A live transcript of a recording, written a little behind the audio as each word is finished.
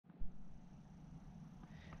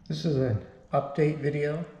This is an update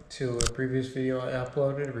video to a previous video I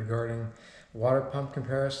uploaded regarding water pump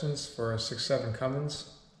comparisons for a 6.7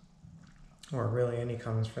 Cummins, or really any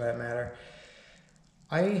Cummins for that matter.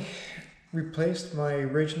 I replaced my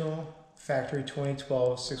original factory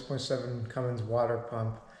 2012 6.7 Cummins water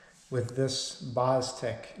pump with this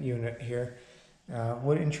Boztec unit here.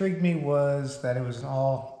 What intrigued me was that it was an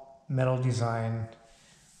all metal design,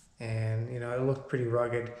 and it looked pretty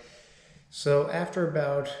rugged. So after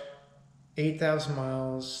about 8,000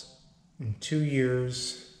 miles in 2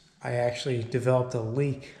 years, I actually developed a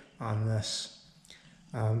leak on this.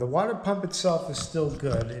 The water pump itself is still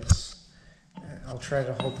good. I'll try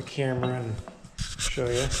to hold the camera and show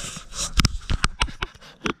you.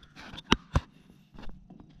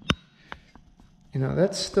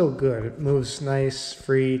 That's still good. It moves nice,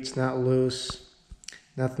 free, it's not loose,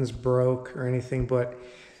 nothing's broke or anything, but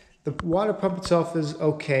the water pump itself is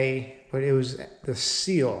okay, but it was the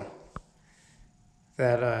seal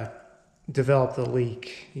that developed the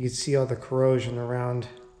leak. You can see all the corrosion around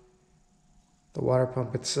the water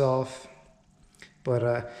pump itself.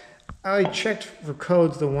 But I checked for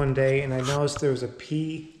codes the one day and I noticed there was a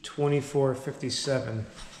P2457,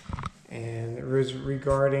 and it was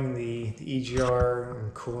regarding the EGR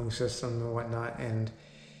and cooling system and whatnot. And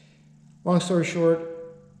long story short,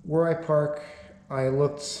 where I park, I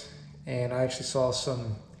looked and I actually saw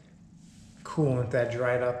some coolant that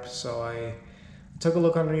dried up, so I took a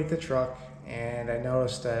look underneath the truck and I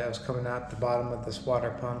noticed that it was coming out the bottom of this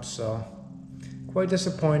water pump. So quite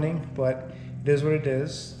disappointing, but it is what it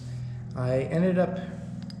is. I ended up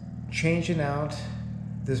changing out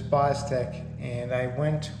this Boztec and I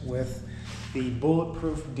went with the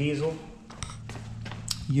bulletproof diesel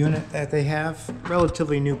unit that they have.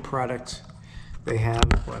 Relatively new product they have,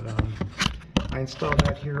 but I installed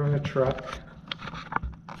that here on the truck.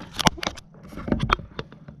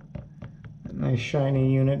 Nice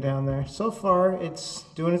shiny unit down there. So far it's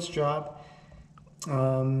doing its job.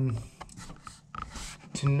 To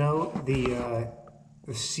note, the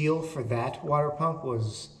seal for that water pump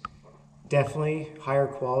was definitely higher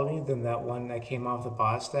quality than that one that came off the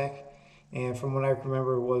Boztec, and from what I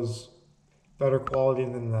remember was better quality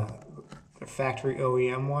than the factory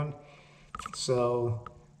OEM one. So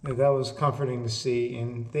that was comforting to see,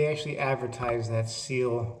 and they actually advertised that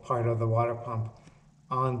seal part of the water pump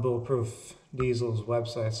on Bulletproof Diesel's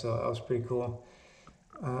website, so that was pretty cool.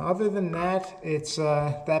 Other than that, it's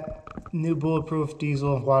that new Bulletproof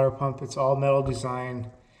Diesel water pump. It's all metal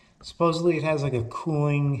design. Supposedly it has like a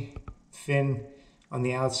cooling fin on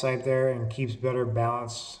the outside there and keeps better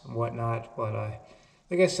balance and whatnot. But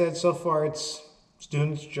like I said, so far it's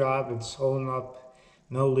doing its job. It's holding up,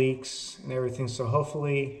 no leaks and everything. So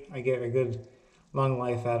hopefully I get a good long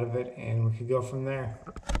life out of it and we could go from there.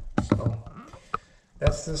 So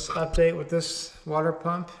that's this update with this water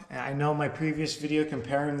pump. I know my previous video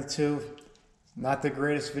comparing the two, not the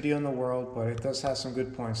greatest video in the world, but it does have some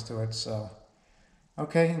good points to it. So,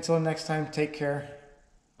 okay, until next time, take care.